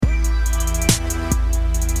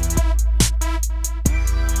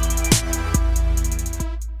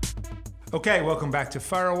Okay, welcome back to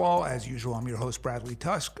Firewall. As usual, I'm your host, Bradley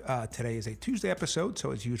Tusk. Today is a Tuesday episode,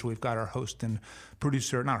 so as usual, we've got our host and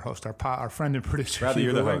producer, not our host, our friend and producer, Bradley,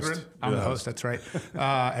 Hugo you're the Lindgren. host. I'm the host, that's right.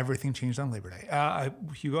 Everything changed on Labor Day.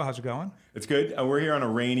 Hugo, how's it going? It's good. We're here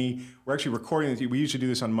on we're actually recording, we usually do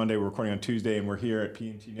this on Monday, we're recording on Tuesday, and we're here at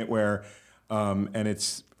PNT Knitwear, and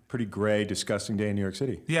it's a pretty gray, disgusting day in New York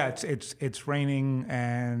City. Yeah, it's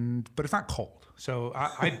raining, but it's not cold. So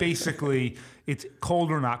I basically, it's cold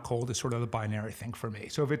or not cold is sort of the binary thing for me.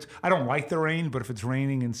 So I don't like the rain, but if it's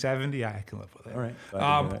raining in 70, I can live with it. All right.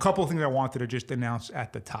 A couple of things I wanted to just announce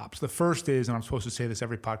at the top. So the first is, and I'm supposed to say this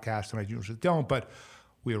every podcast, and I usually don't, but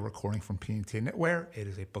we are recording from PNT Knitwear. It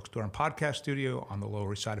is a bookstore and podcast studio on the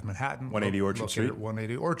Lower East Side of Manhattan. 180 Orchard Street. At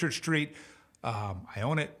 180 Orchard Street. I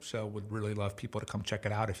own it, so would really love people to come check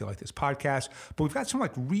it out if you like this podcast. But we've got some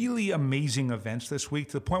really amazing events this week,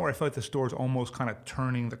 to the point where I feel like the store is almost kind of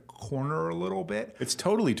turning the corner a little bit. It's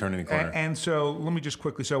totally turning the corner. And so let me just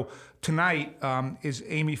quickly. So tonight is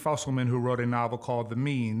Amy Fusselman, who wrote a novel called The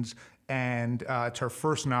Means. And it's her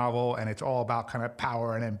first novel, and it's all about kind of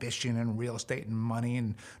power and ambition and real estate and money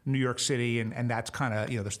in New York City. And that's kind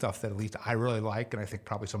of, the stuff that at least I really like, and I think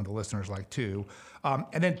probably some of the listeners like too.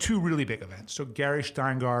 And then two really big events. So Gary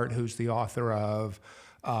Steingart, who's the author of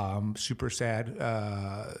Super Sad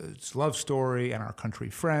Love Story and Our Country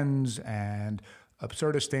Friends and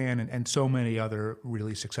Absurdistan and so many other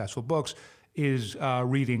really successful books, is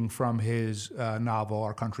reading from his novel,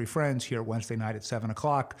 Our Country Friends, here Wednesday night at 7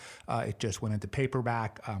 o'clock. It just went into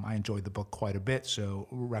paperback. I enjoyed the book quite a bit, so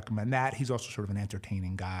recommend that. He's also sort of an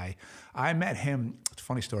entertaining guy. I met him, it's a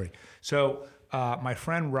funny story. So my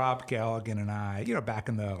friend Rob Galligan and I, back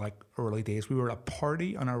in the early days, we were at a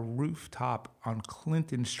party on a rooftop on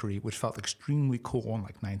Clinton Street, which felt extremely cool in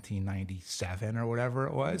 1997 or whatever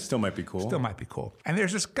it was. Still might be cool. And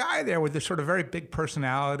there's this guy there with this sort of very big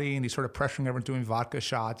personality, and he's sort of pressuring everyone doing vodka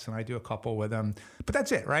shots, and I do a couple with him. But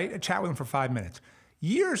that's it, right? I chat with him for 5 minutes.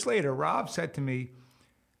 Years later, Rob said to me,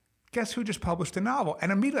 guess who just published a novel?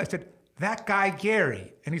 And immediately I said, that guy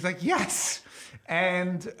Gary. And he's like, yes.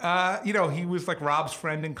 And, he was Rob's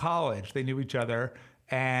friend in college. They knew each other.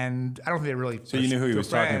 And I don't think they really... So you knew who he was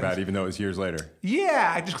talking about, even though it was years later?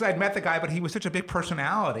 Yeah, because I'd met the guy, but he was such a big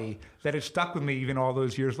personality that it stuck with me even all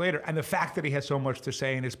those years later. And the fact that he has so much to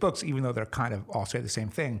say in his books, even though they're kind of all say the same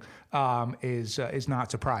thing, is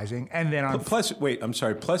not surprising. And then plus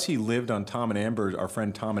he lived on our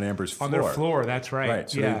friend Tom and Amber's floor. On their floor, that's right. Right,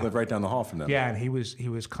 so they lived right down the hall from them. Yeah, and he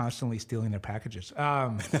was constantly stealing their packages.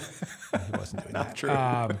 He wasn't doing that.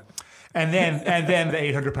 True. And then the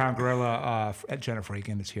 800-pound gorilla, Jennifer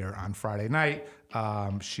Egan, is here on Friday night.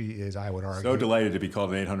 She is, I would argue... So delighted to be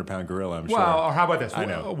called an 800-pound gorilla, I'm sure. Well, or how about this? I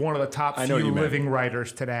know. One of the top few living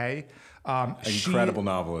writers today. Incredible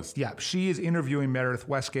novelist. Yeah, she is interviewing Meredith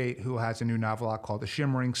Westgate, who has a new novel out called The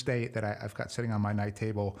Shimmering State that I've got sitting on my night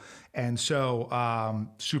table. And so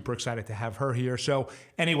super excited to have her here. So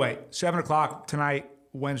anyway, 7 o'clock tonight,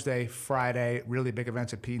 Wednesday, Friday, really big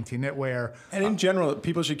events at PNT Knitwear. And in general,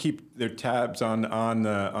 people should keep their tabs on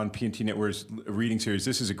PNT Knitwear's reading series.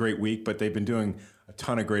 This is a great week, but they've been doing a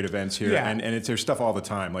ton of great events here, and it's their stuff all the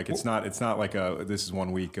time. It's not this is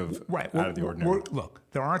 1 week of out of the ordinary. Look,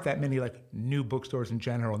 there aren't that many new bookstores in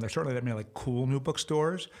general, and there's certainly that many cool new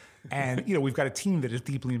bookstores. And we've got a team that is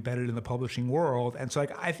deeply embedded in the publishing world, and so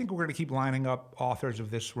I think we're going to keep lining up authors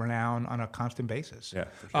of this renown on a constant basis. Yeah,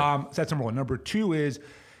 for sure. So that's number one. Number two is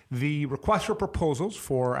the request for proposals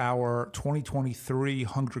for our 2023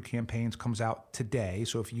 Hunger campaigns comes out today.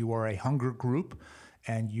 So if you are a Hunger group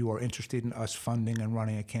and you are interested in us funding and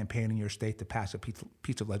running a campaign in your state to pass a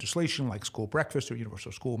piece of legislation like school breakfast or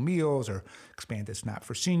universal school meals or expanded SNAP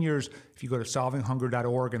for seniors, if you go to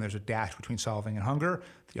solvinghunger.org and there's a dash between solving and hunger,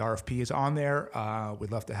 the RFP is on there.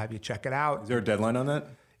 We'd love to have you check it out. Is there a deadline on that?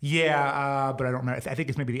 Yeah, but I don't remember. I think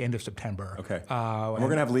it's maybe the end of September. Okay. We're going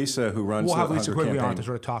to have Lisa, who runs the Hunger campaign. We'll have Lisa Quigley on to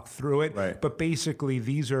sort of talk through it. Right. But basically,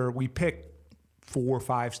 we pick 4 or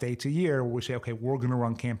 5 states a year where we say, okay, we're going to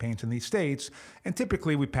run campaigns in these states. And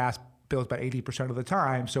typically we pass bills about 80% of the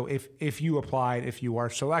time. So if you applied, if you are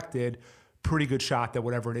selected, pretty good shot that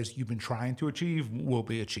whatever it is you've been trying to achieve will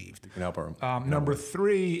be achieved. You can help her. Number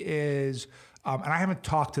 3 is, and I haven't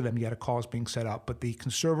talked to them yet, a call is being set up, but the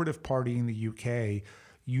Conservative Party in the UK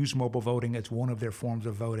use mobile voting as one of their forms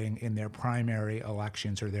of voting in their primary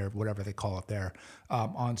elections or their whatever they call it there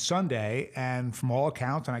on Sunday. And from all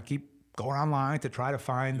accounts, and I keep going online to try to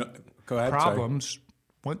find problems,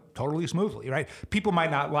 went totally smoothly, right? People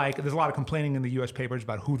might not there's a lot of complaining in the U.S. papers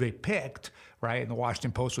about who they picked, right? And the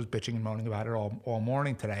Washington Post was bitching and moaning about it all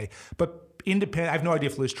morning today. But independent, I have no idea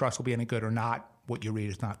if Liz Truss will be any good or not. What you read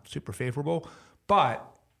is not super favorable. But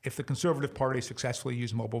if the Conservative Party successfully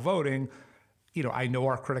used mobile voting, I know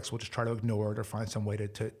our critics will just try to ignore it or find some way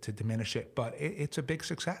to diminish it, but it's a big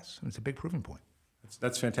success and it's a big proving point.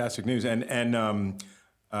 That's fantastic news. And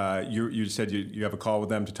you said you have a call with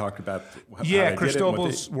them to talk about how they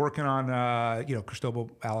Cristobal's working on, Cristobal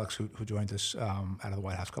Alex, who joined us out of the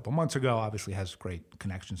White House a couple months ago, obviously has great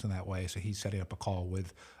connections in that way. So he's setting up a call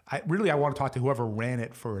with, I want to talk to whoever ran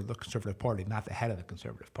it for the Conservative Party, not the head of the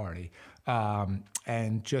Conservative Party,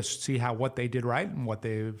 and just see what they did right and what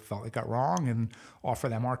they felt like got wrong and offer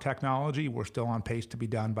them our technology. We're still on pace to be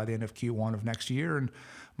done by the end of Q1 of next year. And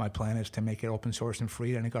my plan is to make it open source and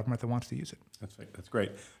free to any government that wants to use it. That's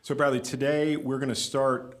great. So Bradley, today we're going to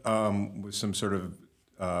start with some sort of,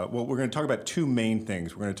 we're going to talk about two main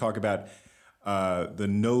things. We're going to talk about the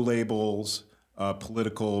no labels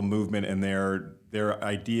political movement and their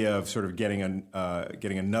idea of sort of getting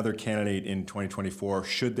another candidate in 2024.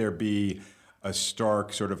 Should there be a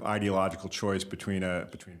stark sort of ideological choice between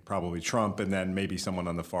probably Trump and then maybe someone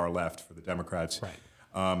on the far left for the Democrats? Right.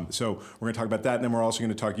 So we're going to talk about that, and then we're also going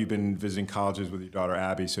to talk. You've been visiting colleges with your daughter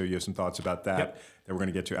Abby, so you have some thoughts about that that we're going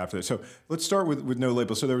to get to after this. So let's start with no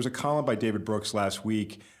labels. So there was a column by David Brooks last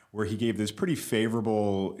week where he gave this pretty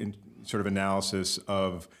favorable sort of analysis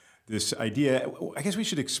of this idea. I guess we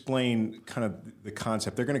should explain kind of the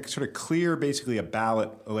concept. They're going to sort of clear basically a ballot,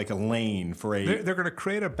 like a lane for a. They're going to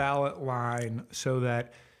create a ballot line so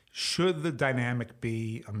that should the dynamic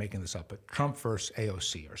be, I'm making this up, but Trump versus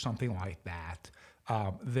AOC or something like that.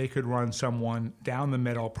 They could run someone down the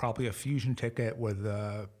middle, probably a fusion ticket with,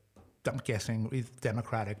 I'm guessing, either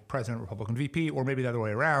Democratic president, Republican VP, or maybe the other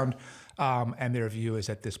way around. And their view is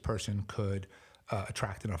that this person could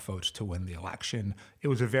attract enough votes to win the election. It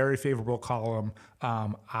was a very favorable column.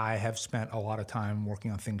 I have spent a lot of time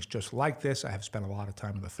working on things just like this. I have spent a lot of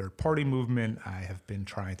time in the third party movement. I have been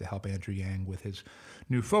trying to help Andrew Yang with his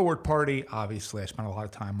New Forward Party. Obviously, I spent a lot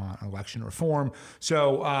of time on election reform.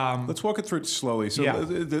 So let's walk it through it slowly. So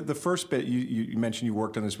the first bit, you mentioned you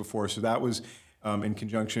worked on this before. So that was in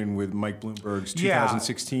conjunction with Mike Bloomberg's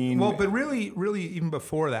 2016. Well, but really even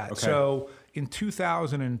before that. Okay. So in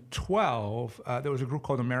 2012, there was a group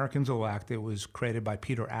called Americans Elect. It was created by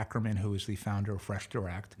Peter Ackerman, who is the founder of Fresh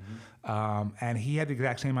Direct. Mm-hmm. And he had the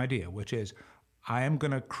exact same idea, which is, I am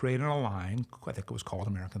going to create an line, I think it was called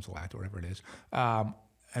Americans Elect, or whatever it is,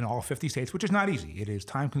 in all 50 states, which is not easy. It is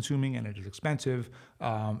time-consuming and it is expensive.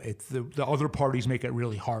 It's the other parties make it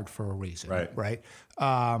really hard for a reason, right?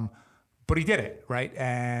 But he did it, right?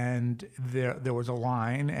 And there was a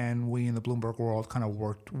line, and we in the Bloomberg world kind of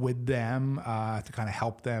worked with them to kind of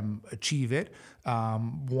help them achieve it,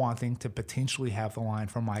 wanting to potentially have the line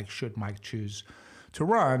for Mike, should Mike choose to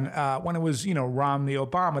run. When it was, Romney,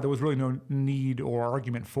 Obama, there was really no need or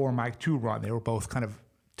argument for Mike to run. They were both kind of,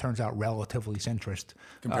 turns out, relatively centrist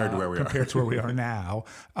compared to where we are now.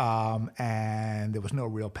 And there was no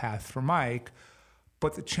real path for Mike.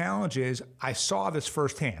 But the challenge is, I saw this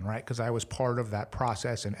firsthand, right? Because I was part of that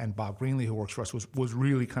process, and Bob Greenlee, who works for us, was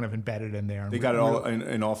really kind of embedded in there. They got it all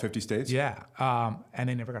in all 50 states? Yeah, and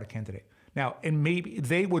they never got a candidate. Now, and maybe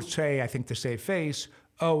they would say, I think to save face,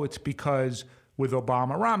 it's because with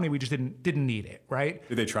Obama, Romney, we just didn't need it, right?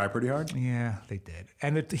 Did they try pretty hard? Yeah, they did.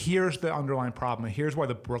 And here's the underlying problem. And here's why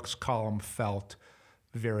the Brooks column felt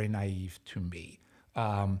very naive to me.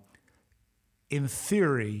 In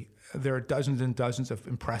theory, there are dozens and dozens of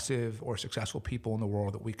impressive or successful people in the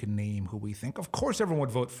world that we can name who we think, of course, everyone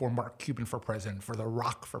would vote for Mark Cuban for president, for The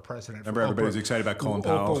Rock for president. Remember, everybody was excited about Colin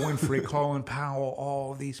Powell. Oprah Winfrey, Colin Powell,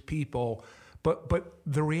 all these people. But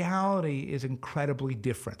the reality is incredibly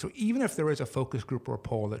different. So even if there is a focus group or a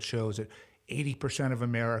poll that shows that 80% of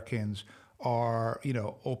Americans are,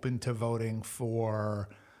 open to voting for,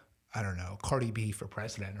 I don't know, Cardi B for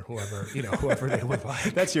president or whoever they would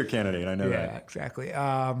like. That's your candidate, I know that. Yeah, exactly.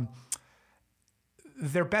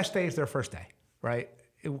 Their best day is their first day, right?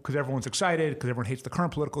 Because everyone's excited, because everyone hates the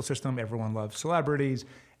current political system, everyone loves celebrities,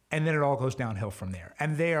 and then it all goes downhill from there.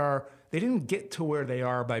 And they didn't get to where they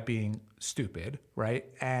are by being stupid, right?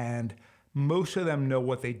 And most of them know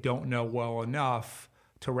what they don't know well enough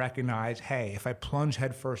to recognize, hey, if I plunge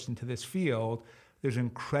headfirst into this field, there's an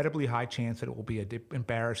incredibly high chance that it will be an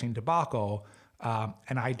embarrassing debacle,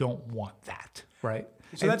 and I don't want that, right?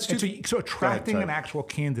 So attracting an actual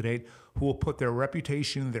candidate who will put their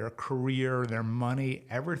reputation, their career, their money,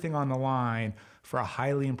 everything on the line for a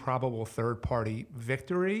highly improbable third-party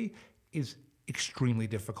victory is extremely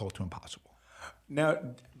difficult to impossible. Now,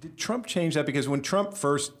 did Trump change that? Because when Trump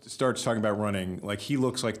first starts talking about running, he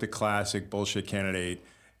looks like the classic bullshit candidate,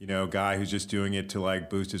 guy who's just doing it to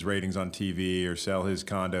boost his ratings on TV or sell his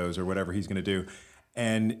condos or whatever he's going to do.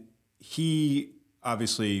 And he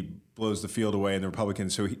obviously blows the field away in the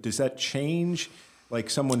Republicans. So does that change like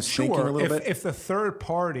someone's thinking a little bit? If the third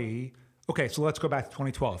party, okay, so let's go back to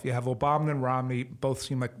 2012. You have Obama and Romney, both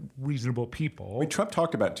seem like reasonable people. I mean, Trump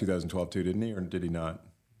talked about 2012 too, didn't he? Or did he not?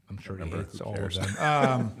 I'm sure he hates all of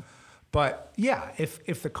them. But yeah,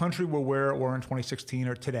 if the country were where it were in 2016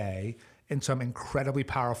 or today, and some incredibly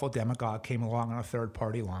powerful demagogue came along on a third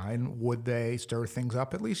party line, would they stir things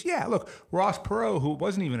up at least? Yeah, look, Ross Perot, who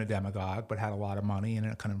wasn't even a demagogue, but had a lot of money and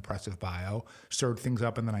a kind of impressive bio, stirred things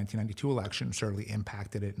up in the 1992 election, certainly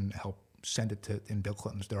impacted it and helped send it in Bill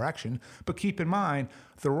Clinton's direction. But keep in mind,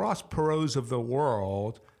 the Ross Perots of the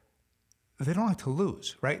world, they don't like to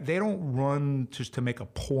lose, right? They don't run just to make a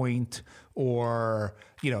point or,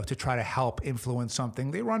 to try to help influence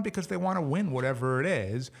something. They run because they want to win whatever it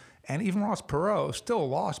is. And even Ross Perot still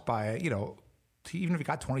lost by, even if he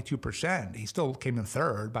got 22%, he still came in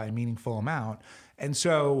third by a meaningful amount. And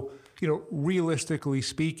so, realistically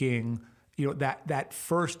speaking, that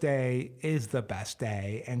first day is the best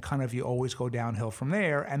day, and kind of you always go downhill from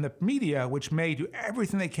there. And the media, which may do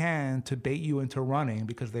everything they can to bait you into running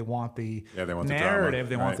because they want the narrative,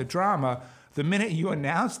 they want the drama. The minute you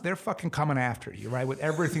announce, they're fucking coming after you, right, with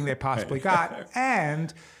everything they possibly got.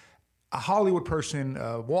 And a Hollywood person,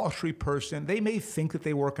 a Wall Street person, they may think that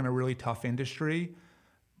they work in a really tough industry,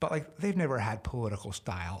 but they've never had political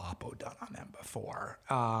style oppo done on them before,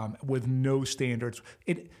 with no standards.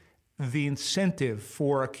 The incentive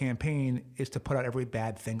for a campaign is to put out every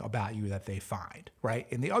bad thing about you that they find, right?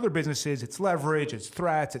 In the other businesses, it's leverage, it's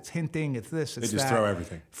threats, it's hinting, it's this, it's that. They just throw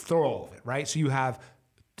everything. Throw all of it, right? So you have,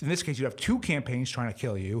 in this case, you have 2 campaigns trying to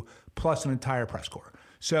kill you, plus an entire press corps.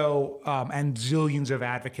 So, and zillions of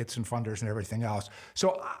advocates and funders and everything else.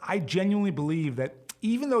 So I genuinely believe that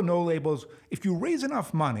even though no labels, if you raise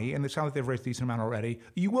enough money, and it sounds like they've raised a decent amount already,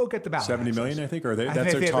 you will get the ballot. 70 million, I think, or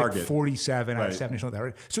that's their target. Like 47 out of 70, something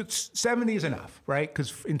like that. Right? So 70 is enough, right?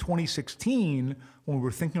 Because in 2016, when we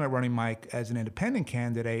were thinking about running Mike as an independent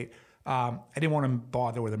candidate, I didn't want to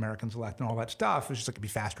bother with Americans Elect and all that stuff. It was just it'd be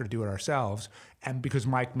faster to do it ourselves. And because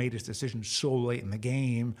Mike made his decision so late in the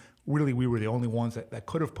game, really we were the only ones that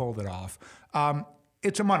could have pulled it off.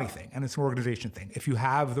 It's a money thing and it's an organization thing. If you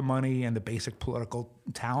have the money and the basic political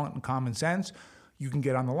talent and common sense, you can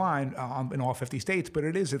get on the line in all 50 states, but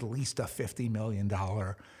it is at least a $50 million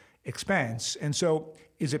expense. And so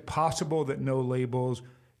is it possible that no labels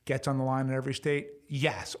gets on the line in every state?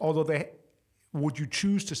 Yes, although would you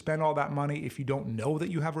choose to spend all that money if you don't know that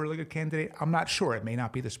you have a really good candidate? I'm not sure. It may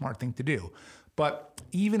not be the smart thing to do. But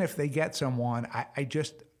even if they get someone, I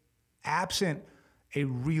just, absent a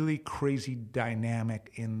really crazy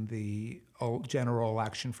dynamic in the general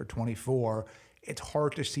election for 24, it's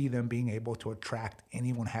hard to see them being able to attract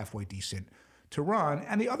anyone halfway decent to run.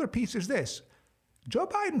 And the other piece is this. Joe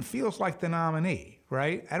Biden feels like the nominee,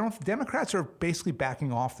 right? Democrats are basically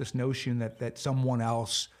backing off this notion that someone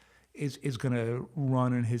else is going to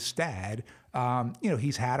run in his stead.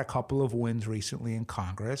 He's had a couple of wins recently in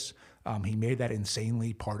Congress. He made that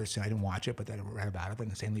insanely partisan, I didn't watch it, but I read about it, but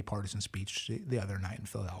insanely partisan speech the other night in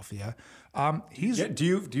Philadelphia.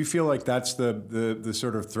 Do you feel like that's the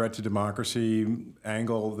sort of threat to democracy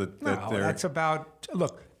angle that no, they're... that's about,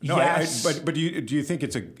 look, no, yes. But do you think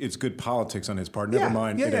it's good politics on his part? Never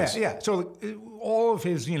mind. Yeah. So all of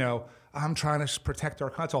his, I'm trying to protect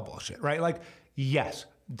our, it's all bullshit, right? Yes,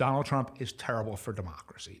 Donald Trump is terrible for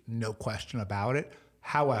democracy, no question about it.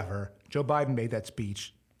 However, Joe Biden made that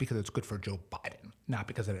speech because it's good for Joe Biden, not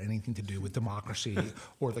because it had anything to do with democracy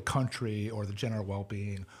or the country or the general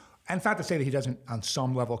well-being. And it's not to say that he doesn't on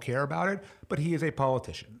some level care about it, but he is a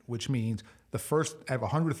politician, which means out of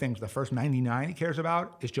 100 things, the first 99 he cares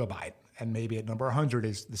about is Joe Biden. And maybe at number 100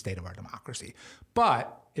 is the state of our democracy.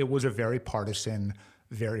 But it was a very partisan,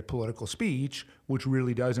 very political speech, which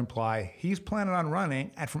really does imply he's planning on running.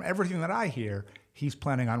 And from everything that I hear, he's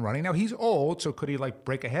planning on running. Now, he's old, so could he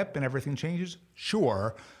break a hip and everything changes?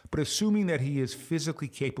 Sure. But assuming that he is physically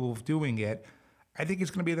capable of doing it, I think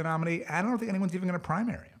he's going to be the nominee. I don't think anyone's even going to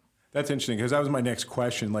primary him. That's interesting because that was my next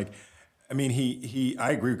question.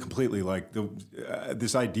 I agree completely.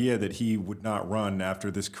 This idea that he would not run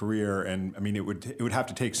after this career, and it would have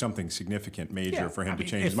to take something significant, major for him to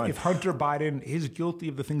change his mind. If Hunter Biden is guilty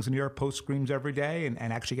of the things the New York Post screams every day and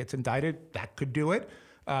actually gets indicted, that could do it.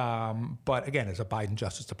 But again, is a Biden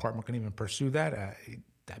Justice Department can even pursue that?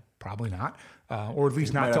 That probably not, or at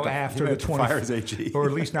least not till after the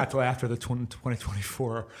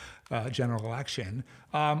 2024 general election.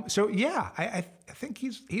 I think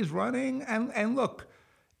he's running. And look,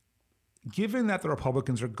 given that the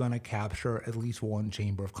Republicans are going to capture at least one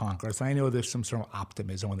chamber of Congress, and I know there's some sort of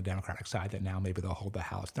optimism on the Democratic side that now maybe they'll hold the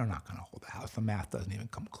House. They're not going to hold the House. The math doesn't even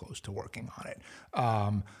come close to working on it.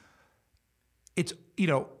 It's,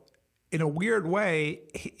 in a weird way,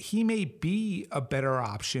 he may be a better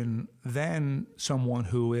option than someone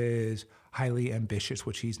who is highly ambitious,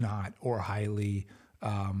 which he's not, or highly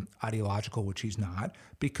ideological, which he's not,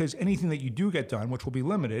 because anything that you do get done, which will be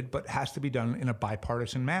limited, but has to be done in a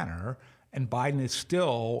bipartisan manner. And Biden is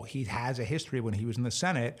still, he has a history when he was in the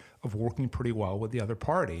Senate of working pretty well with the other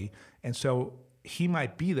party. And so he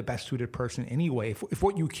might be the best suited person anyway. If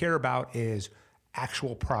what you care about is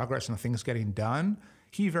actual progress and things getting done,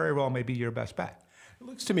 he very well may be your best bet. It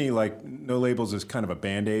looks to me like No Labels is kind of a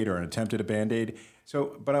Band-Aid or an attempt at a Band-Aid.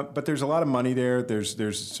 So, but there's a lot of money there.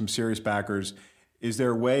 There's some serious backers. Is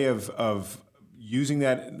there a way of using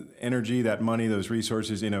that energy, that money, those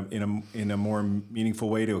resources in a more meaningful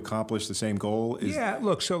way to accomplish the same goal? Yeah,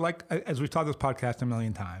 look, so like, as we've talked this podcast a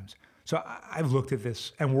million times, so I've looked at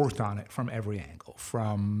this and worked on it from every angle,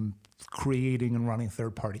 from creating and running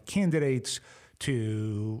third-party candidates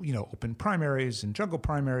to, open primaries and juggle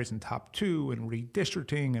primaries and top two and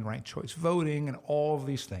redistricting and ranked choice voting and all of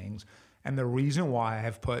these things. And the reason why I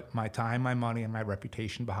have put my time, my money, and my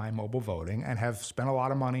reputation behind mobile voting and have spent a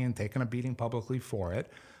lot of money and taken a beating publicly for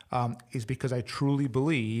it is because I truly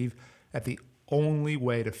believe that the only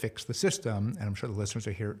way to fix the system, and I'm sure the listeners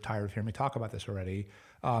are tired of hearing me talk about this already,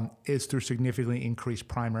 is through significantly increased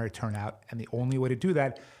primary turnout. And the only way to do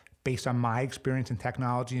that, based on my experience in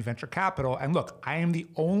technology and venture capital, and look, I am the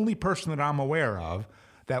only person that I'm aware of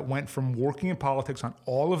that went from working in politics on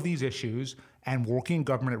all of these issues and working in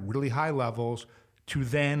government at really high levels to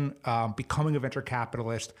then becoming a venture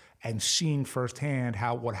capitalist and seeing firsthand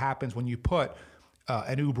what happens when you put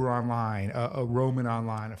an Uber online, a Roman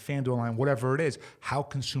online, a FanDuel online, whatever it is, how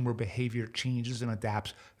consumer behavior changes and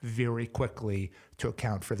adapts very quickly to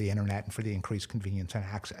account for the internet and for the increased convenience and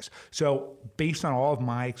access. So based on all of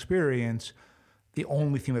my experience, the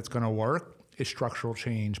only thing that's going to work is structural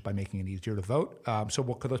change by making it easier to vote. So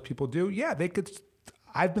what could those people do? Yeah, they could.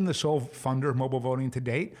 I've been the sole funder of mobile voting to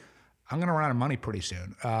date. I'm going to run out of money pretty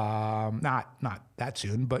soon. Not that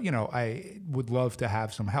soon, but I would love to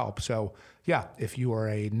have some help. So yeah, if you are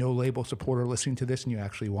a No Label supporter listening to this and you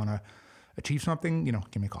actually want to achieve something,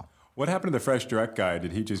 give me a call. What happened to the Fresh Direct guy?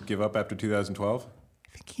 Did he just give up after 2012?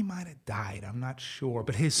 I think he might have died. I'm not sure.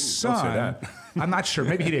 But his son, don't say that. I'm not sure.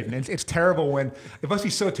 Maybe he didn't. It's terrible it must be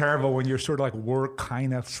so terrible when you're sort of like work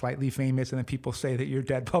kind of slightly famous and then people say that you're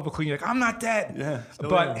dead publicly and you're like, I'm not dead. Yeah.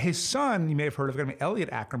 But his son, you may have heard of, Elliot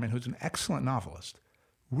Ackerman, who's an excellent novelist.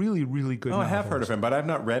 Really, really good novelist. I have heard of him, but I've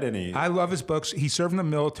not read any. I love his books. He served in the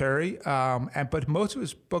military, but most of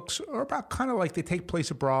his books are about kind of like they take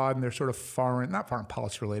place abroad and they're sort of not foreign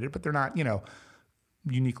policy related, but they're not,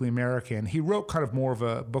 uniquely American. He wrote kind of more of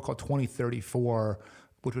a book called 2034,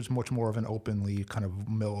 which was much more of an openly kind of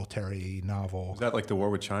military novel. Was that like the War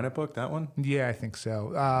with China book, that one? Yeah, I think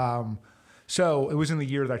so. So it was in the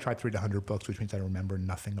year that I tried to read 100 books, which means I remember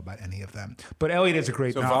nothing about any of them. But Elliot is a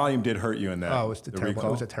great novel. Volume did hurt you in that. Oh, it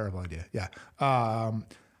was a terrible idea. Yeah.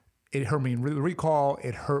 It hurt me in the recall.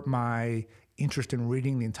 It hurt my interest in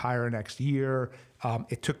reading the entire next year.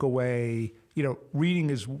 It took away, reading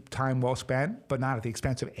is time well spent, but not at the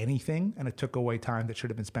expense of anything. And it took away time that should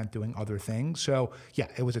have been spent doing other things. So yeah,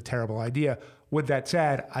 it was a terrible idea. With that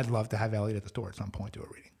said, I'd love to have Elliot at the store at some point do a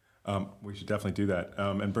reading. We should definitely do that,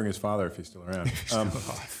 and bring his father if he's still around.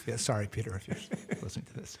 Yeah, sorry, Peter, if you're listening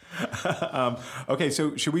to this. Okay,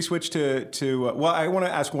 so should we switch to? Well, I want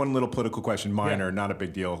to ask one little political question, minor, not a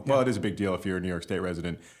big deal. Yeah. Well, it is a big deal if you're a New York State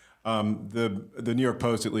resident. The New York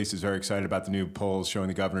Post, at least, is very excited about the new polls showing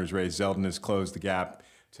the governor's race. Zeldin has closed the gap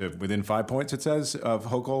to within 5 points, it says, of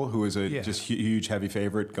Hochul, who is a just huge, heavy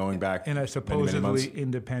favorite going back in a supposedly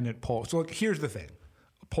independent poll. So look, here's the thing.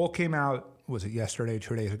 A poll came out, was it yesterday,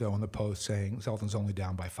 2 days ago, in the Post saying Zeldin's only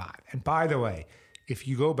down by 5. And by the way, if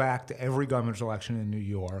you go back to every governor's election in New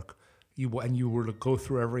York, you were to go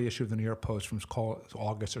through every issue of the New York Post from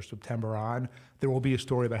August or September on, there will be a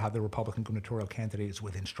story about how the Republican gubernatorial candidate is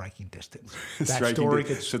within striking distance.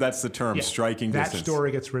 So that's the term, striking distance. That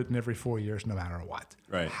story gets written every 4 years, no matter what.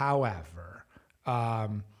 Right. However, I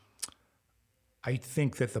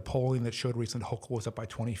think that the polling that showed recently Hochul was up by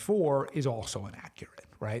 24 is also inaccurate,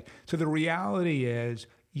 right? So the reality is,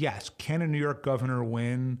 yes, can a New York governor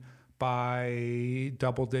win by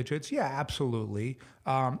double digits? Yeah, absolutely.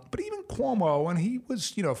 But even Cuomo, and he was,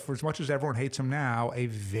 for as much as everyone hates him now, a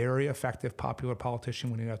very effective, popular politician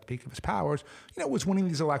when he was at the peak of his powers, was winning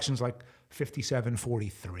these elections like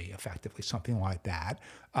 57-43, effectively, something like that.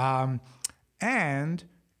 And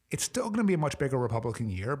It's still going to be a much bigger Republican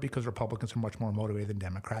year because Republicans are much more motivated than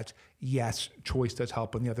Democrats. Yes, choice does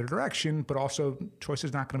help in the other direction, but also choice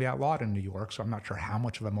is not going to be outlawed in New York, so I'm not sure how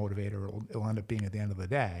much of a motivator it'll end up being at the end of the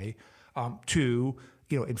day. Two,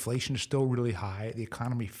 inflation is still really high. The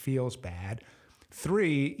economy feels bad.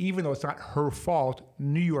 Three, even though it's not her fault,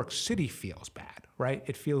 New York City feels bad, right?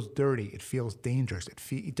 It feels dirty. It feels dangerous.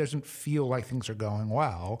 It doesn't feel like things are going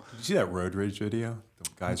well. Did you see that road rage video? The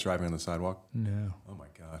guys driving on the sidewalk? No. Oh, my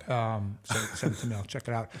God. Send it to me. I'll check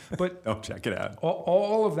it out. But check it out.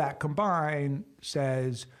 All of that combined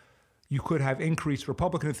says you could have increased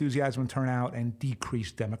Republican enthusiasm and turnout and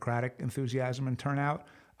decreased Democratic enthusiasm and turnout.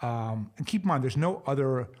 And keep in mind, there's no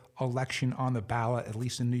other election on the ballot, at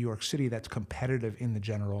least in New York City, that's competitive in the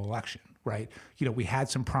general election, right? We had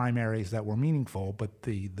some primaries that were meaningful, but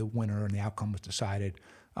the winner and the outcome was decided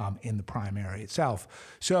in the primary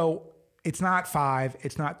itself. So it's not 5,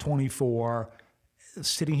 it's not 24.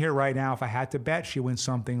 Sitting here right now, if I had to bet, she wins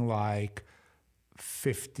something like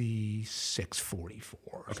 56-44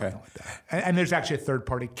 or something like that. And there's actually a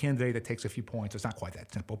third-party candidate that takes a few points. It's not quite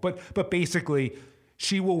that simple. But basically,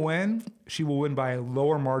 she will win. She will win by a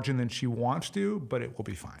lower margin than she wants to, but it will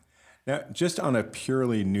be fine. Now, just on a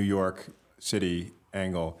purely New York City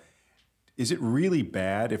angle, is it really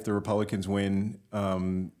bad if the Republicans win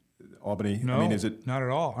Albany? No, I mean, is it not at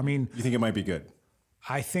all. I mean, you think it might be good?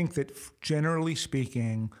 I think that generally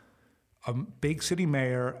speaking, a big city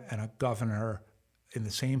mayor and a governor in the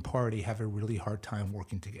same party have a really hard time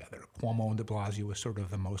working together. Cuomo and de Blasio was sort of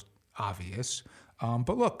the most obvious.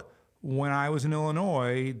 But look, when I was in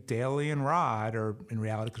Illinois, Daley and Rod, or in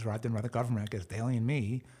reality, because Rod didn't run the government, I guess Daley and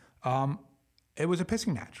me, it was a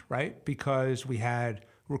pissing match, right? Because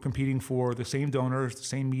we're competing for the same donors, the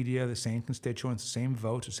same media, the same constituents, the same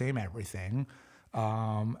votes, the same everything.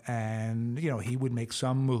 And he would make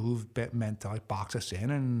some move that meant to box us in,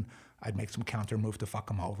 and I'd make some counter move to fuck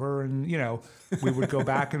him over, and we would go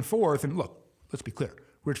back and forth. And look, let's be clear: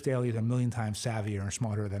 Rich Daley is a million times savvier and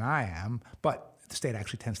smarter than I am, but the state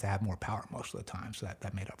actually tends to have more power most of the time, so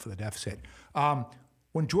that made up for the deficit.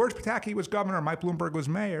 When George Pataki was governor and Mike Bloomberg was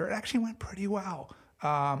mayor, it actually went pretty well.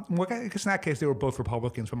 I guess in that case, they were both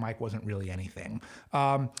Republicans, but Mike wasn't really anything.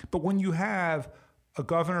 But when you have a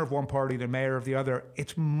governor of one party and a mayor of the other,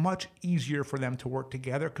 it's much easier for them to work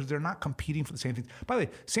together because they're not competing for the same things. By the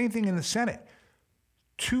way, same thing in the Senate.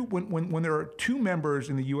 When there are two members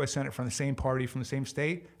in the U.S. Senate from the same party, from the same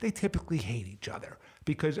state, they typically hate each other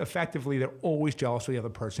because effectively they're always jealous of the other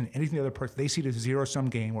person. Anything the other person, they see it as a zero-sum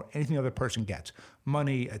game where anything the other person gets,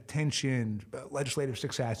 money, attention, legislative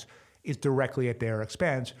success, is directly at their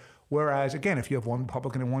expense. Whereas, again, if you have one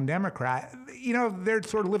Republican and one Democrat, they're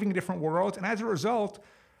sort of living in different worlds. And as a result,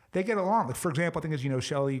 they get along. Like, for example, I think as you know,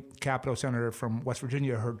 Shelley Capito, senator from West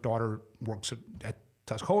Virginia, her daughter works at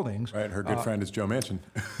Tusk Holdings. Right, her good friend is Joe Manchin.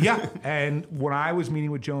 Yeah, and when I was meeting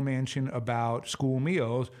with Joe Manchin about school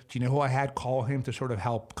meals, do you know who I had call him to sort of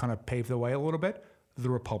help kind of pave the way a little bit? The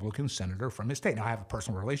Republican senator from his state. Now, I have a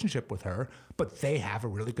personal relationship with her, but they have a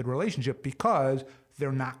really good relationship because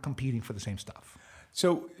they're not competing for the same stuff.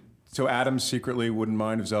 So Adams secretly wouldn't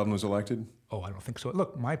mind if Zeldin was elected? Oh, I don't think so.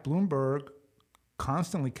 Look, Mike Bloomberg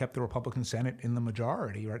constantly kept the Republican Senate in the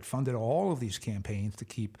majority, right? Funded all of these campaigns to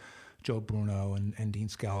keep Joe Bruno and Dean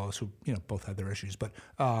Skelos, who both had their issues, but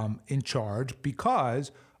in charge,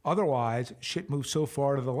 because otherwise shit moves so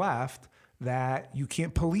far to the left that you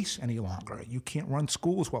can't police any longer. You can't run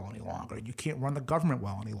schools well any longer. You can't run the government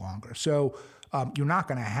well any longer. So you're not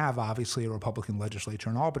going to have, obviously, a Republican legislature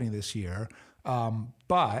in Albany this year.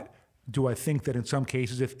 But do I think that in some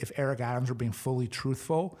cases, if Eric Adams were being fully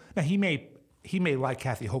truthful, now he may like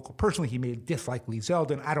Kathy Hochul personally, he may dislike Lee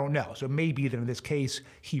Zeldin, I don't know. So maybe that in this case,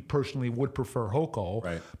 he personally would prefer Hochul.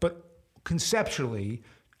 Right. But conceptually,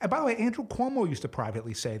 and by the way, Andrew Cuomo used to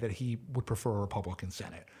privately say that he would prefer a Republican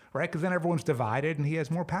Senate, right? Because then everyone's divided and he has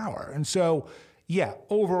more power. And so, yeah,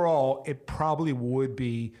 overall, it probably would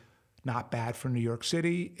be not bad for New York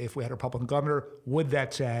City if we had a Republican governor. With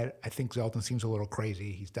that said, I think Zeldin seems a little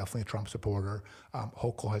crazy. He's definitely a Trump supporter.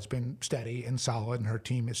 Hochul has been steady and solid, and her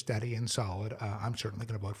team is steady and solid. I'm certainly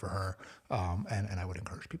going to vote for her, and I would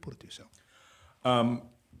encourage people to do so.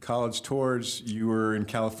 College tours, you were in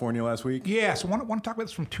California last week? Yeah, so I want to talk about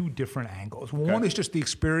this from two different angles. One is just the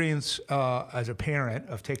experience as a parent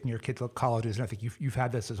of taking your kid to colleges, and I think you've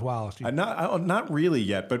had this as well. So not really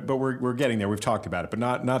yet, but we're getting there. We've talked about it, but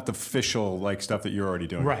not the official stuff that you're already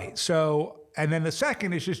doing. Right. So, and then the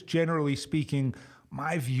second is just generally speaking,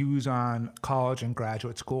 my views on college and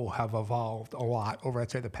graduate school have evolved a lot over, I'd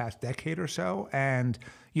say, the past decade or so. And,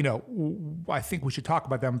 I think we should talk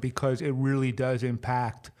about them because it really does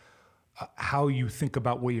impact how you think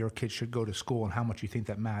about where your kids should go to school and how much you think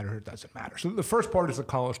that matters or doesn't matter. So the first part is the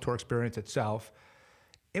college tour experience itself.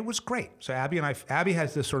 It was great. So Abby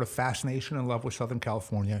has this sort of fascination and love with Southern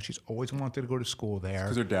California. She's always wanted to go to school there.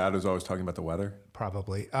 Because her dad was always talking about the weather?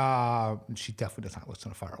 Probably. She definitely does not listen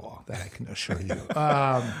to Firewall. That I can assure you.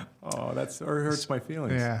 That hurts my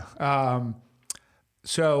feelings. Yeah.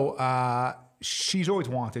 So she's always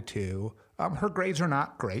wanted to. Her grades are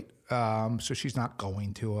not great. So she's not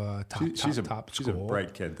going to a top school. She's a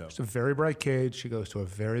bright kid, though. She's a very bright kid. She goes to a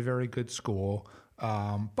very, very good school.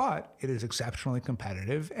 But it is exceptionally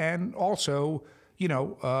competitive. And also,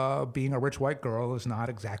 being a rich white girl is not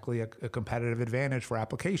exactly a competitive advantage for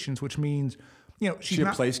applications, which means, she's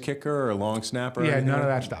not a place kicker or a long snapper? Yeah, none of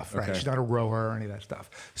that stuff, right? Okay. She's not a rower or any of that stuff.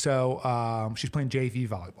 So she's playing JV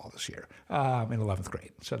volleyball this year in 11th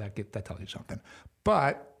grade. So that tells you something.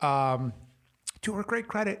 But to her great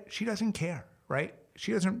credit, she doesn't care, right?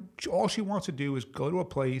 All she wants to do is go to a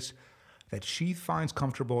place that she finds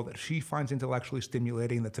comfortable, that she finds intellectually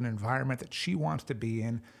stimulating, that's an environment that she wants to be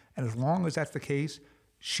in. And as long as that's the case,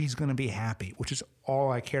 she's going to be happy, which is all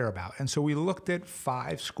I care about. And so we looked at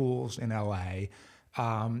 5 schools in LA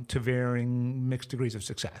to varying mixed degrees of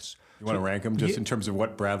success. You want to rank them just in terms of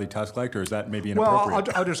what Bradley Tusk liked, or is that maybe inappropriate?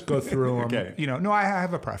 Well, I'll just go through them. Okay. No, I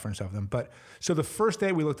have a preference of them. But so the first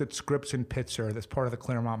day we looked at Scripps in Pitzer, that's part of the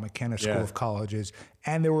Claremont McKenna School of Colleges,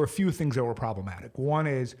 and there were a few things that were problematic. One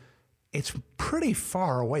is it's pretty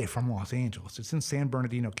far away from Los Angeles. It's in San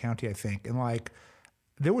Bernardino County, I think, and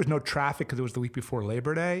there was no traffic because it was the week before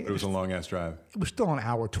Labor Day. It was a long-ass drive. It was still an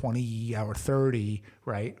hour 20, hour 30,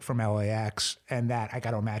 right, from LAX. And that, I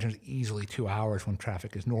got to imagine, is easily 2 hours when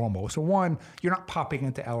traffic is normal. So one, you're not popping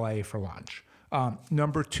into LA for lunch.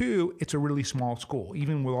 Number 2, it's a really small school,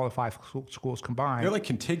 even with all the 5 schools combined. They're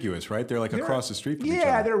contiguous, right? They're across the street from each other.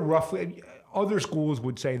 Yeah, they're roughly, other schools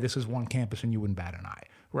would say this is one campus and you wouldn't bat an eye,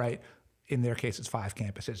 right? In their case, it's 5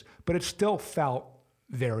 campuses. But it still felt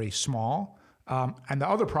very small. And the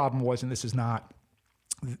other problem was, and this is not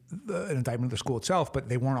an indictment of the school itself, but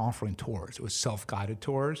they weren't offering tours. It was self-guided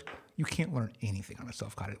tours. You can't learn anything on a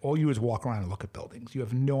self-guided. All you do is walk around and look at buildings. You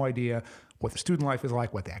have no idea what the student life is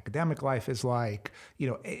like, what the academic life is like.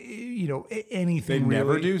 Anything. They really.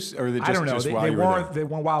 never do, or they just, I don't know. Just they while you were weren't. there? They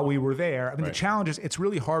weren't while we were there. I mean, Right. The challenge is it's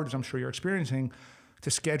really hard, as I'm sure you're experiencing, to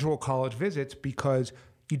schedule college visits because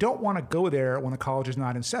you don't want to go there when the college is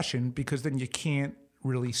not in session because then you can't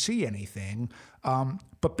really see anything.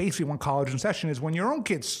 But basically when college is in session is when your own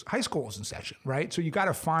kid's high school is in session, right? So you got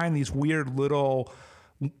to find these weird little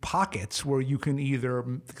pockets where you can either,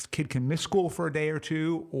 the kid can miss school for a day or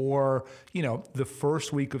two, or, the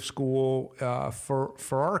first week of school for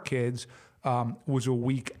our kids was a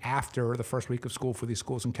week after the first week of school for these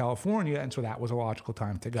schools in California, and so that was a logical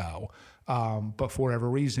time to go. But for whatever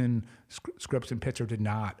reason, Scripps and Pitzer did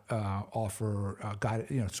not offer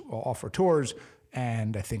tours,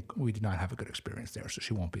 and I think we did not have a good experience there, so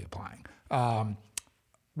she won't be applying.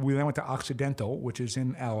 We then went to Occidental, which is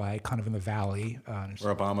in LA, kind of in the valley.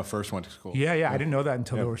 Where Obama first went to school. Yeah. I didn't know that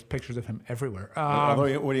until there were pictures of him everywhere. Although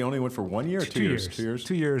he only went for 1 year or 2 years? 2 years?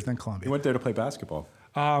 2 years, then Columbia. He went there to play basketball.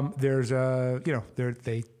 They're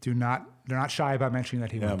not shy about mentioning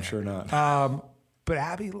that he went there. I'm sure not. But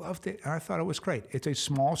Abby loved it, and I thought it was great. It's a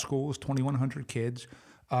small school, it's 2,100 kids.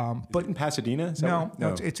 But in Pasadena? Is that no,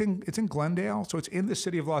 no. It's in Glendale, so it's in the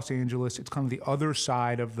city of Los Angeles. It's kind of the other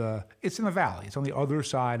side of it's in the valley. It's on the other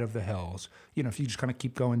side of the hills. If you just kind of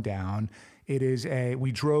keep going down,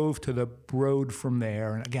 we drove to the road from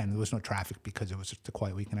there, and again, there was no traffic because it was just a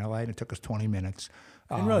quiet week in LA, and it took us 20 minutes.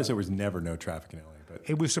 I didn't realize there was never no traffic in LA, but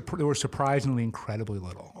there was surprisingly incredibly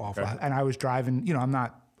little. Okay. And I was driving, I'm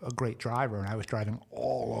not a great driver, and I was driving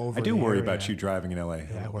all over. I do worry area. about you driving in LA.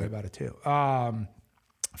 Yeah, I worry about it too.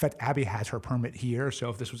 In fact, Abby has her permit here, so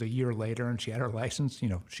if this was a year later and she had her license,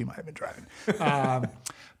 she might have been driving.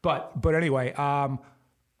 But anyway,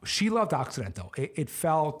 she loved Occidental. It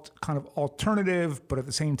felt kind of alternative, but at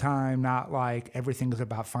the same time, not like everything is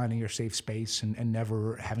about finding your safe space and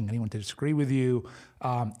never having anyone to disagree with you.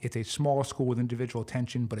 It's a small school with individual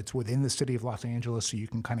attention, but it's within the city of Los Angeles, so you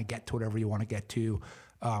can kind of get to whatever you want to get to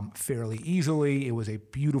fairly easily. It was a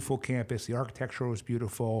beautiful campus. The architecture was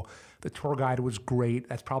beautiful. The tour guide was great.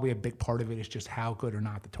 That's probably a big part of it, is just how good or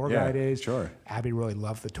not the tour guide is. Sure. Abby really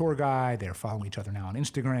loved the tour guide. They're following each other now on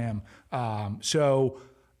Instagram. So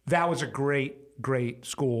that was a great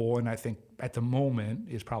school, and I think at the moment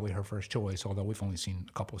is probably her first choice, although we've only seen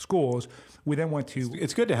a couple of schools. We then went to...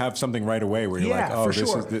 It's good to have something right away where you're like, for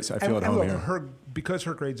sure. I feel at home here. Because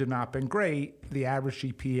her grades have not been great, the average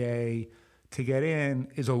GPA to get in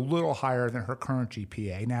is a little higher than her current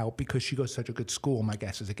GPA. Now, because she goes to such a good school, my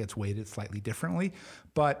guess is it gets weighted slightly differently.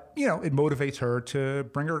 But, it motivates her to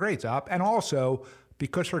bring her grades up. And also,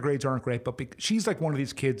 because her grades aren't great, but she's like one of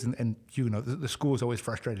these kids, and the school is always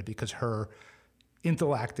frustrated because her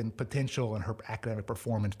intellect and potential and her academic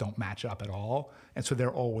performance don't match up at all. And so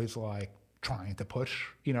they're always like trying to push,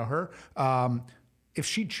 her. If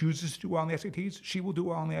she chooses to do well on the SATs, she will do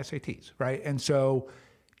well on the SATs, right? And so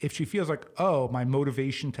if she feels like, oh, my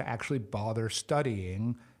motivation to actually bother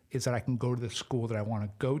studying is that I can go to the school that I want to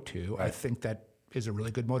go to, right. I think that is a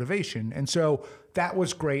really good motivation. And so that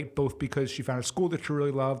was great, both because she found a school that she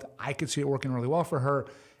really loved. I could see it working really well for her.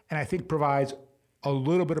 And I think provides a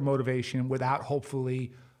little bit of motivation without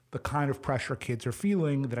hopefully the kind of pressure kids are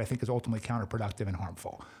feeling that I think is ultimately counterproductive and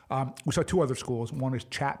harmful. We saw two other schools. One is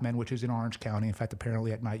Chapman, which is in Orange County. In fact,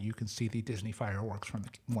 apparently at night you can see the Disney fireworks from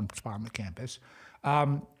one spot on the campus.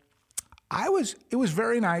 It was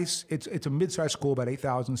very nice. It's a mid-sized school, about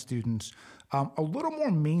 8,000 students. A little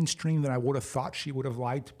more mainstream than I would have thought she would have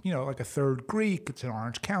liked. Like a third Greek. It's in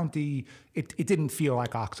Orange County. It didn't feel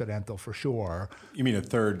like Occidental for sure. You mean a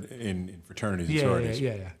third in fraternities and sororities?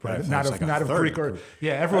 Yeah. Right. Not of Greek or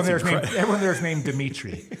everyone there's named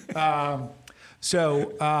Dimitri. But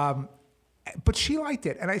she liked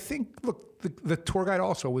it, and I think the tour guide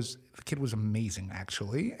the kid was amazing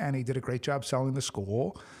actually, and he did a great job selling the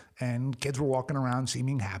school. And kids were walking around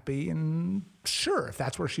seeming happy, and sure, if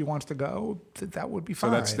that's where she wants to go, that would be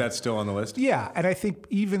fine. So that's still on the list? Yeah, and I think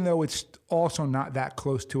even though it's also not that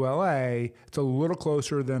close to LA, it's a little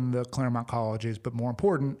closer than the Claremont colleges, but more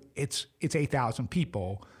important, it's 8,000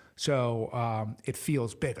 people, so it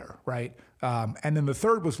feels bigger, right? And then the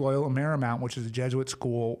third was Loyola Marymount, which is a Jesuit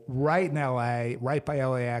school right in LA, right by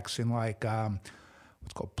LAX in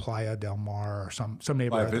what's called Playa del Mar or some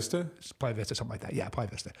neighborhood. Playa Vista, something like that. Yeah, Playa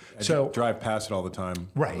Vista. So drive past it all the time.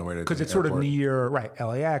 Right, on the way to because it's airport. sort of near, right,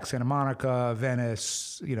 LAX, Santa Monica,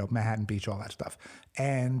 Venice, Manhattan Beach, all that stuff.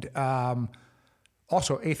 And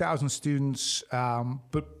also 8,000 students,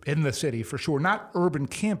 but in the city for sure. Not urban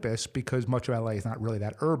campus, because much of LA is not really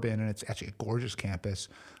that urban, and it's actually a gorgeous campus.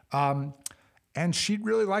 And she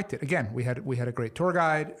really liked it. Again, we had a great tour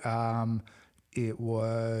guide. It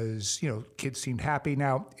was, kids seemed happy.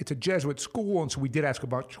 Now, it's a Jesuit school, and so we did ask a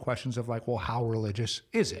bunch of questions of like, well, how religious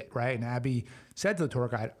is it, right? And Abby said to the tour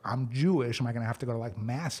guide, I'm Jewish. Am I going to have to go to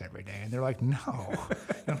Mass every day? And they're like, no, you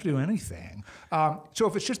don't have to do anything. So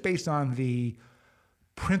if it's just based on the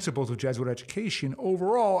principles of Jesuit education,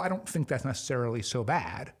 overall, I don't think that's necessarily so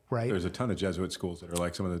bad, right? There's a ton of Jesuit schools that are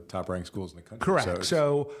like some of the top-ranked schools in the country. Correct.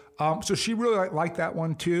 So she really liked that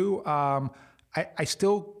one too. I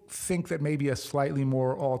still think that maybe a slightly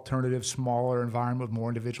more alternative, smaller environment with more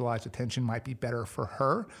individualized attention might be better for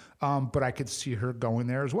her, but I could see her going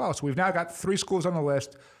there as well. So we've now got 3 schools on the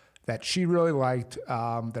list that she really liked,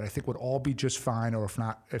 that I think would all be just fine, or if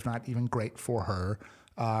not even great for her.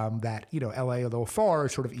 That LA, although far,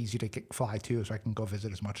 is sort of easy to fly to, so I can go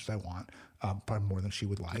visit as much as I want, probably more than she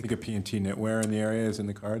would like. I think a P&T knitwear in the area is in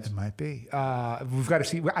the cards. It might be. We've got to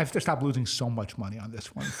see. I have to stop losing so much money on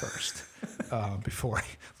this one first before I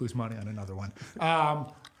lose money on another one.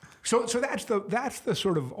 So that's the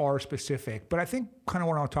sort of R specific. But I think kind of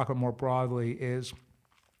what I want to talk about more broadly is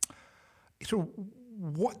sort of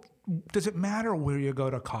what does it matter where you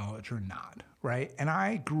go to college or not? Right, and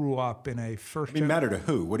I grew up in a first. Matter to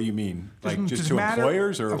who? What do you mean? Just to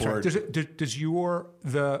employers, or does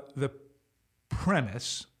the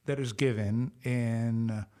premise that is given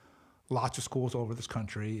in lots of schools all over this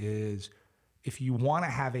country is, if you want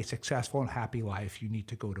to have a successful and happy life, you need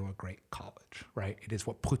to go to a great college. Right, it is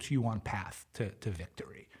what puts you on path to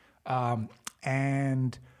victory,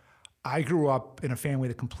 and I grew up in a family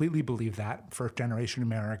that completely believed that, first generation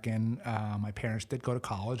American. My parents did go to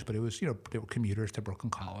college, but it was, they were commuters to Brooklyn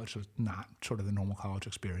College, so it was not sort of the normal college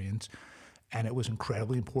experience. And it was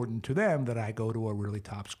incredibly important to them that I go to a really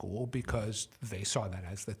top school, because they saw that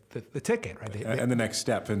as the ticket, right? And the next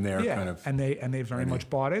step in their kind of... and they very much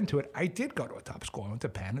bought into it. I did go to a top school. I went to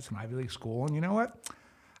Penn. It's an Ivy League school, and you know what?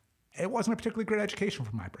 It wasn't a particularly great education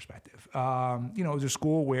from my perspective. It was a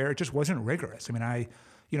school where it just wasn't rigorous. I mean, I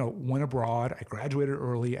went abroad. I graduated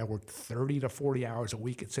early. I worked 30 to 40 hours a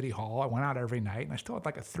week at City Hall. I went out every night, and I still had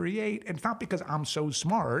like a 3.8. And it's not because I'm so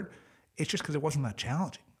smart. It's just because it wasn't that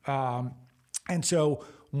challenging. And so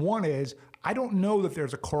one is, I don't know that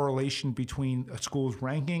there's a correlation between a school's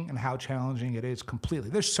ranking and how challenging it is completely.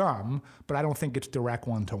 There's some, but I don't think it's direct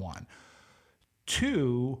one-to-one.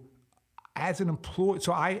 2, as an employee,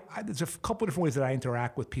 so there's a couple of different ways that I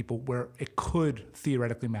interact with people where it could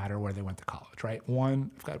theoretically matter where they went to college, right?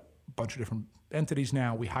 1, I've got bunch of different entities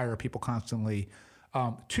now. We hire people constantly.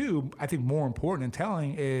 Two, I think more important and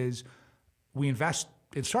telling is we invest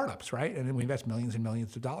in startups, right? And then we invest millions and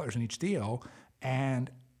millions of dollars in each deal. And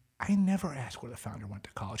I never ask where the founder went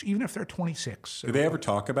to college, even if they're 26. Do they ever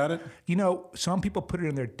talk about it? Some people put it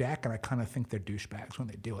in their deck, and I kind of think they're douchebags when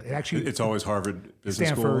they do it. It's always Harvard Business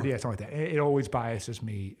Stanford, School? yeah, something like that. It always biases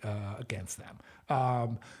me against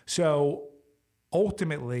them. So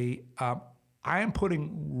ultimately, I am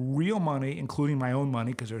putting real money, including my own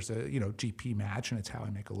money, because there's a GP match, and it's how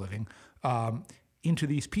I make a living, into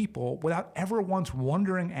these people without ever once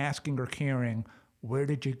wondering, asking, or caring, where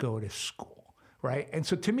did you go to school? Right? And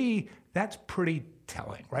so to me, that's pretty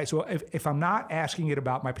telling, right? So if I'm not asking it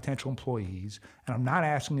about my potential employees and I'm not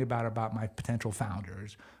asking it about my potential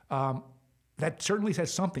founders, that certainly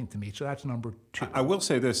says something to me. So that's number two. I will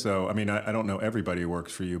say this, though. I mean, I don't know everybody who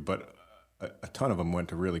works for you, but a ton of them went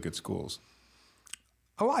to really good schools.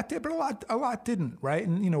 A lot did, but a lot didn't, right?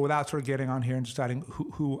 And, without sort of getting on here and deciding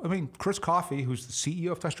who I mean, Chris Coffey, who's the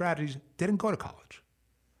CEO of Tough Strategies, didn't go to college.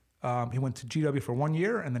 He went to GW for 1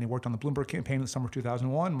 year, and then he worked on the Bloomberg campaign in the summer of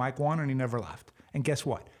 2001. Mike won, and he never left. And guess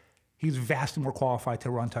what? He's vastly more qualified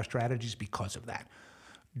to run Tough Strategies because of that.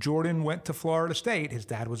 Jordan went to Florida State. His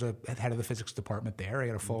dad was head of the physics department there. He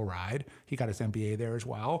had a full ride. He got his MBA there as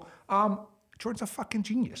well. Jordan's a fucking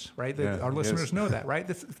genius, right? Our listeners know that, right?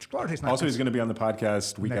 Florida State's not also, he's going to be on the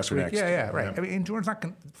podcast week after next. Yeah, right. I mean, and Jordan's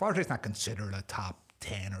Florida State's not considered a top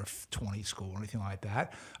 10 or 20 school or anything like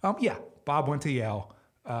that. Bob went to Yale.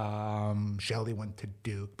 Shelley went to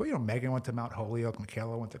Duke, but Megan went to Mount Holyoke,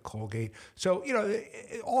 Michaela went to Colgate. So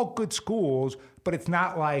all good schools, but it's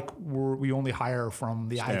not like we only hire from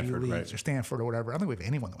the Ivy Leagues, right, or Stanford or whatever. I don't think we have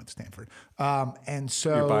anyone that went to Stanford. And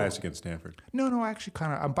so you're biased against Stanford. No, actually,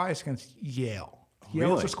 I'm biased against Yale.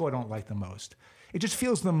 Yale is the school I don't like the most. It just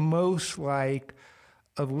feels the most like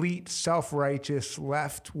elite, self-righteous,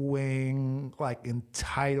 left-wing, like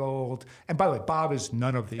entitled. And by the way, Bob is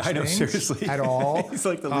none of these things seriously. At all. He's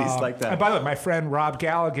like the least like that. And by the way, my friend Rob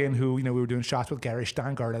Galligan, who we were doing shots with Gary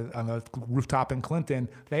Steingart on the rooftop in Clinton,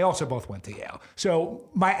 they also both went to Yale. So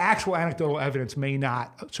my actual anecdotal evidence may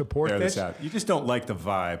not support this. You just don't like the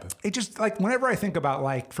vibe. It just, like, whenever I think about,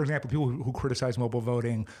 like, for example, people who criticize mobile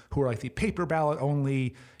voting, who are like the paper ballot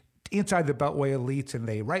only, inside the Beltway elites, and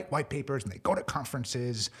they write white papers and they go to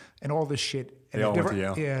conferences and all this shit. And they all went to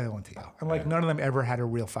Yale? Yeah, they went to Yale. And none of them ever had a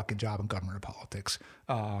real fucking job in government or politics.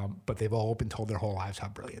 But they've all been told their whole lives how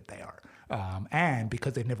brilliant they are. And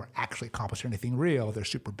because they've never actually accomplished anything real, they're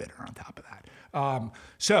super bitter on top of that.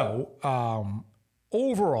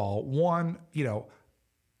 Overall, one,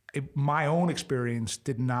 my own experience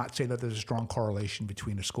did not say that there's a strong correlation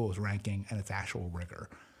between a school's ranking and its actual rigor.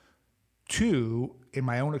 Two, in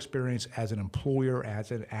my own experience as an employer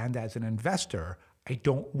and as an investor, I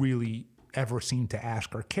don't really ever seem to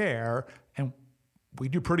ask or care, and we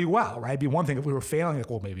do pretty well, right? It'd be one thing if we were failing, like,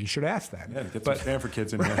 well, maybe you should ask then. Yeah, get some Stanford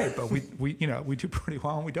kids in right, there. But we do pretty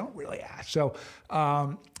well, and we don't really ask. So,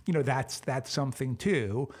 that's something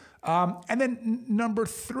too. And then number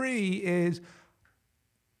three is,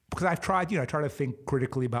 because I try to think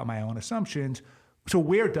critically about my own assumptions. So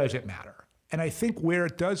where does it matter? And I think where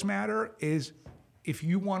it does matter is if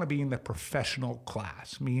you want to be in the professional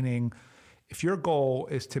class, meaning if your goal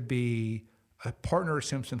is to be a partner at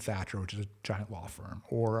Simpson Thacher, which is a giant law firm,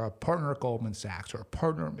 or a partner at Goldman Sachs, or a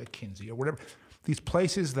partner at McKinsey, or whatever, these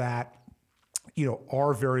places that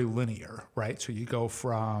are very linear, right? So you go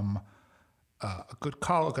from a good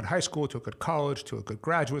high school to a good college to a good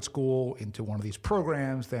graduate school into one of these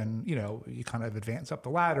programs, then you kind of advance up the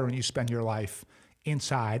ladder and you spend your life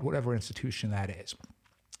inside whatever institution that is.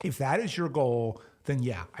 If that is your goal, then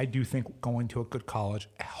yeah, I do think going to a good college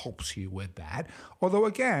helps you with that. Although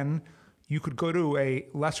again, you could go to a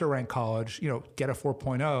lesser ranked college, get a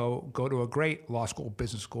 4.0, go to a great law school,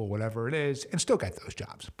 business school, whatever it is, and still get those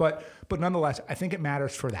jobs. But nonetheless, I think it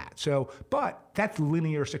matters for that. But that's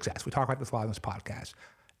linear success. We talk about this a lot on this podcast.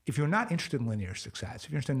 If you're not interested in linear success,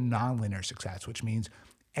 if you're interested in nonlinear success, which means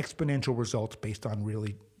exponential results based on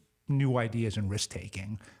really new ideas and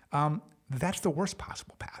risk-taking, that's the worst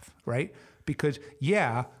possible path, right? Because,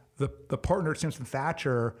 yeah, the partner at Simpson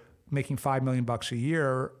Thacher making $5 million a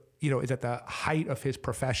year, is at the height of his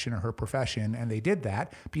profession or her profession, and they did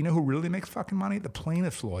that. But you know who really makes fucking money? The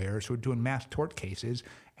plaintiffs' lawyers who are doing mass tort cases,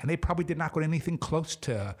 and they probably did not go to anything close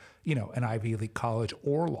to, an Ivy League college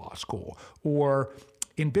or law school. Or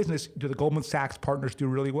in business, do the Goldman Sachs partners do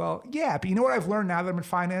really well? Yeah, but you know what I've learned now that I'm in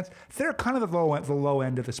finance? They're kind of the low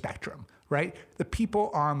end of the spectrum, right? The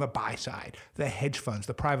people on the buy side, the hedge funds,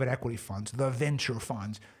 the private equity funds, the venture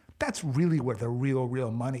funds, that's really where the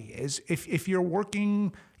real money is. If you're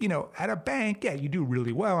working, at a bank, yeah, you do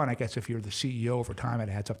really well. And I guess if you're the CEO over time, it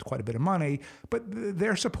adds up to quite a bit of money. But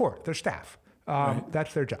their support, their staff,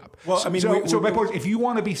 that's their job. Well, I mean, so my point is, if you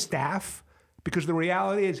want to be staff, because the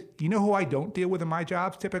reality is, who I don't deal with in my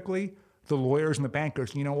jobs typically? The lawyers and the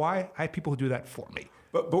bankers. You know why? I have people who do that for me.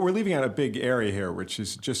 But we're leaving out a big area here, which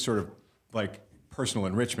is just sort of like personal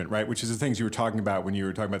enrichment, right? Which is the things you were talking about when you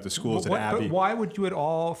were talking about the schools at Abbey. But why would you at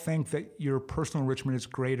all think that your personal enrichment is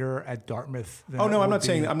greater at Dartmouth than I'm not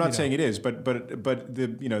saying it is, but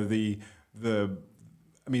the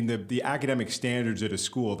academic standards at a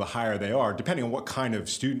school, the higher they are, depending on what kind of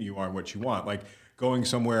student you are and what you want. Like going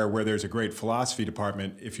somewhere where there's a great philosophy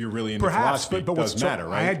department, if you're really into philosophy, it does matter,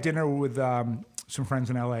 right? I had dinner with some friends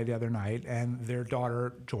in LA the other night, and their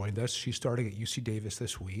daughter joined us. She's starting at UC Davis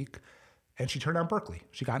this week. And she turned down Berkeley.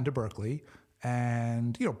 She got into Berkeley.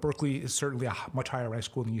 And, Berkeley is certainly a much higher ranked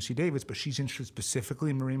school than UC Davis, but she's interested specifically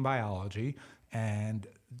in marine biology. And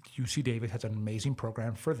UC Davis has an amazing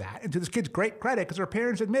program for that. And to this kid's great credit, because her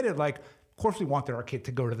parents admitted, of course we want our kid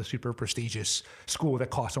to go to the super prestigious school that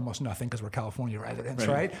costs almost nothing because we're California residents,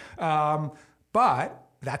 right? But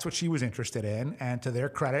that's what she was interested in. And to their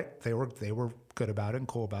credit, they were good about it and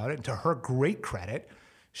cool about it. And to her great credit,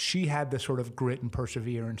 she had the sort of grit and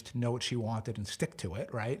perseverance to know what she wanted and stick to it,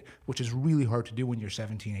 right? Which is really hard to do when you're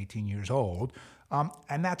 17, 18 years old.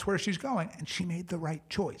 And that's where she's going. And she made the right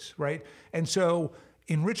choice, right? And so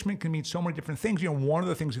enrichment can mean so many different things. One of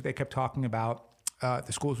the things that they kept talking about,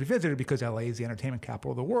 the schools we visited, because LA is the entertainment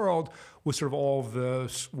capital of the world, was sort of all of the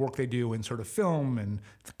work they do in sort of film and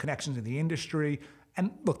the connections in the industry.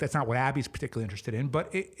 And look, that's not what Abby's particularly interested in, but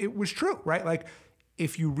it was true, right?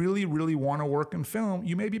 If you really, really want to work in film,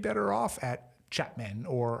 you may be better off at Chapman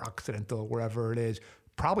or Occidental, wherever it is.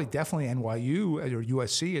 Probably definitely NYU or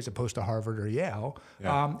USC as opposed to Harvard or Yale.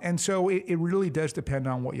 Yeah. And so it really does depend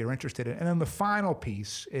on what you're interested in. And then the final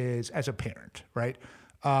piece is as a parent, right?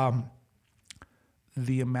 The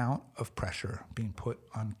amount of pressure being put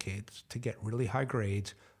on kids to get really high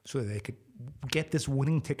grades so that they could get this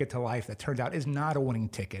winning ticket to life that turns out is not a winning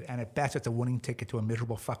ticket. And at best, it's a winning ticket to a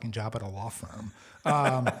miserable fucking job at a law firm.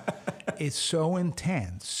 It's so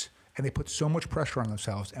intense, and they put so much pressure on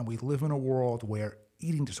themselves. And we live in a world where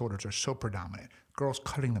eating disorders are so predominant. Girls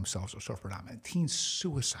cutting themselves are so predominant. Teen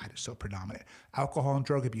suicide is so predominant. Alcohol and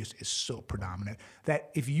drug abuse is so predominant that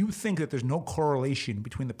if you think that there's no correlation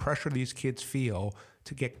between the pressure these kids feel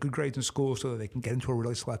to get good grades in school so that they can get into a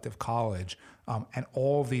really selective college and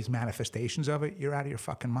all of these manifestations of it, you're out of your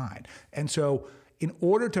fucking mind. And so in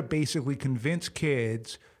order to basically convince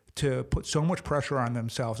kids to put so much pressure on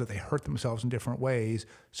themselves that they hurt themselves in different ways,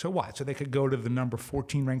 so what? So they could go to the number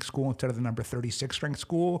 14 ranked school instead of the number 36 ranked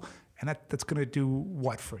school, and that's going to do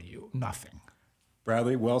what for you? Nothing.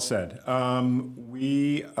 Bradley, well said.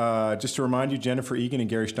 We just to remind you, Jennifer Egan and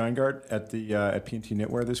Gary Steingart at the at P&T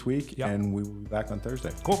Knitwear this week, and we will be back on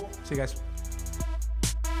Thursday. Cool. See you guys.